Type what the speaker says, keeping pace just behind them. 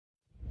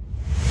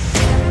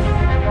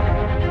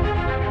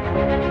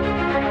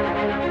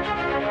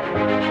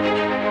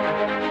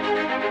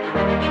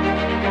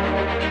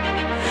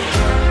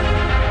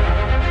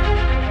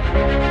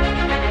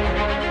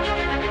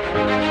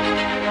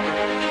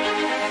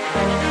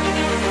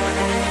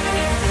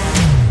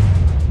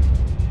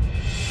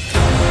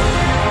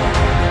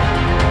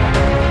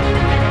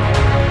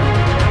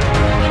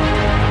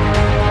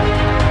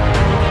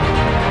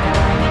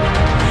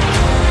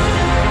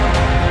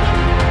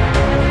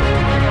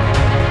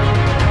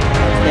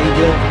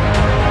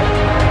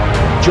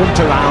jump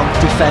around,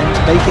 defend,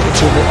 make it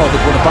into a or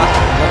they've won it back.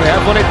 And they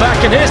have won it back,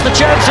 and here's the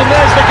chance, and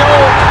there's the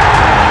goal.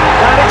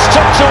 And it's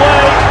tucked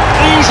away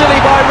easily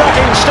by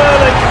Raheem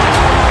Sterling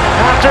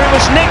after it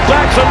was nicked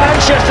back from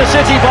Manchester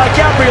City by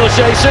Gabriel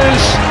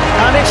Jesus.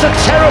 And it's a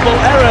terrible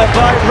error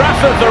by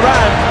Rafa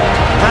Varane.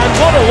 And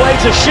what a way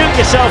to shoot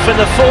yourself in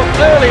the foot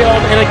early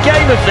on in a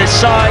game of this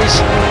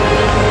size.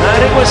 And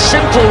it was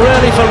simple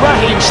really for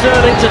Raheem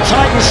Sterling to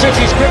tighten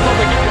City's grip on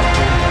the game.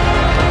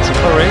 To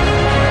Murray,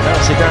 now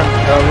Zidane,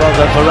 or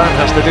rather Varane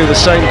has to do the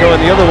same going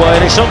the other way,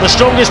 and it's not the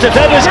strongest of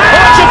headers. Oh,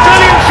 it's a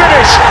brilliant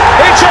finish!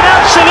 It's an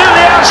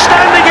absolutely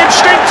outstanding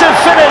instinctive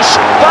finish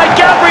by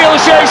Gabriel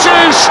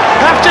Jesus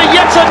after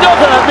yet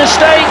another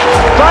mistake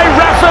by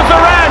Rafa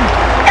Varane.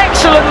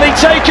 Excellently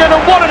taken,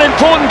 and what an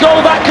important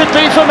goal that could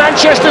be for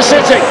Manchester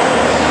City.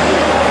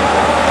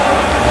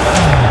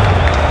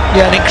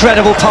 Yeah, an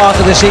incredible part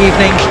of this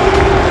evening.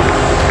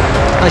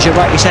 As you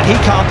rightly said, he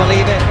can't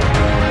believe it.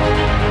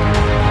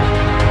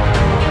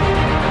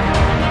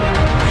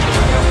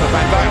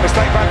 Van Dijk,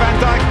 mistake by Van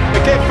Dijk,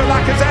 a gift for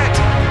Lacazette,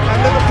 and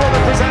Liverpool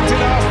have presented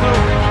Arsenal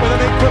with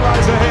an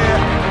equaliser here,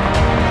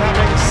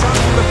 having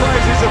sung the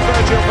praises of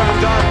Virgil van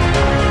Dijk.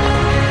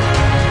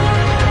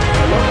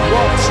 Look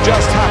what's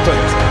just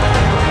happened.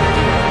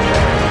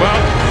 Well,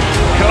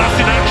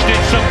 Kolasinac did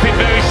something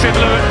very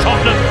similar at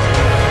Tottenham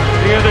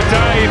the other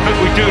day, but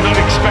we do not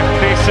expect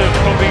this of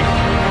probably.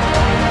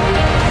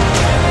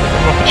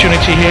 An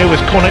opportunity here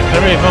with Cornet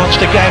very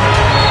advanced again,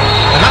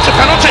 and that's a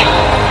penalty!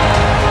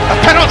 A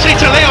penalty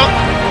to Lyon!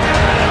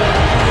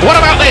 What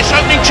about this?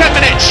 Opening 10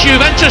 minutes,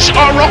 Juventus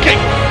are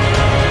rocking!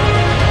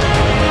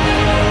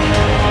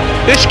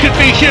 This could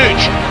be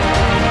huge!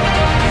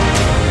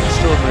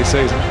 Extraordinary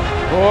season.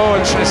 Oh,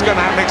 and it's going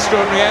to have an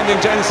extraordinary ending.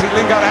 Jesse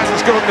Lingard hasn't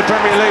scored in the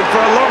Premier League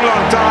for a long,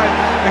 long time,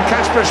 and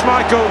Kasper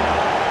Schmeichel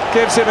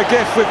gives him a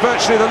gift with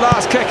virtually the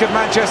last kick of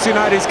Manchester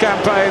United's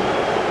campaign.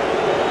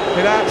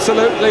 It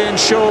absolutely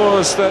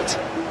ensures that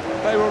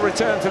they will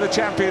return to the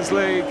Champions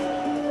League.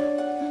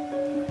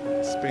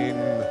 It's been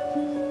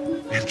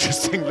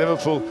interesting.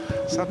 Liverpool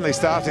suddenly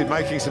started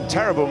making some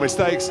terrible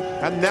mistakes,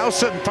 and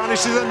Nelson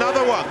punishes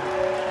another one.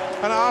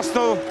 And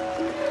Arsenal,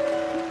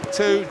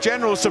 to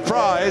general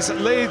surprise,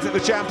 lead the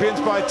champions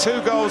by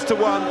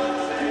 2-1.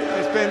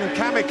 It's been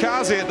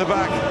kamikaze at the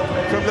back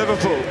from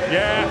Liverpool.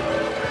 Yeah,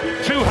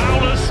 2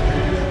 howlers,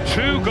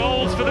 2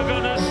 goals for the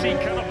Gunners. He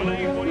cannot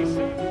believe what he's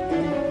seen.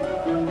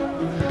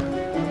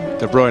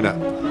 De Bruyne.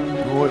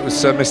 Oh, it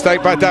was a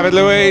mistake by David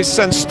Luiz,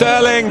 and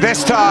Sterling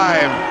this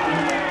time.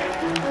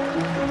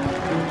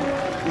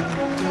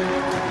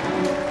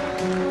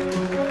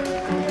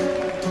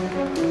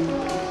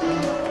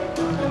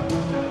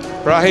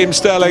 Raheem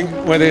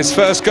Sterling with his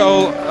first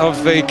goal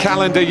of the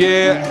calendar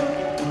year.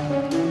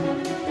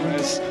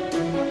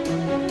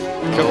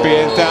 Could be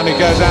in. Down he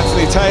goes,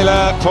 Anthony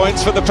Taylor,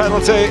 points for the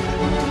penalty.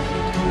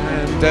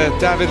 And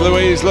David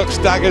Luiz looks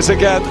daggers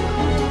again.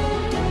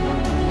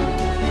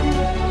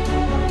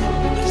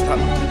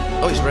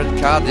 Oh, he's red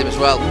carded him as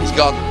well. He's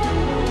gone.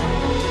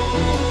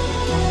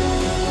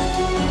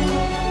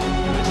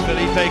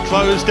 Felipe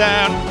closed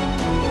down.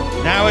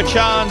 Now a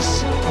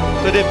chance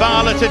for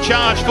Dybala to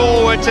charge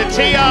forward to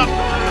tee up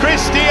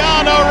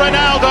Cristiano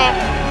Ronaldo.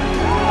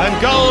 And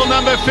goal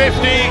number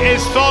 50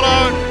 is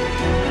followed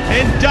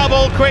in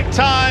double quick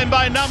time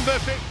by number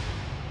 50.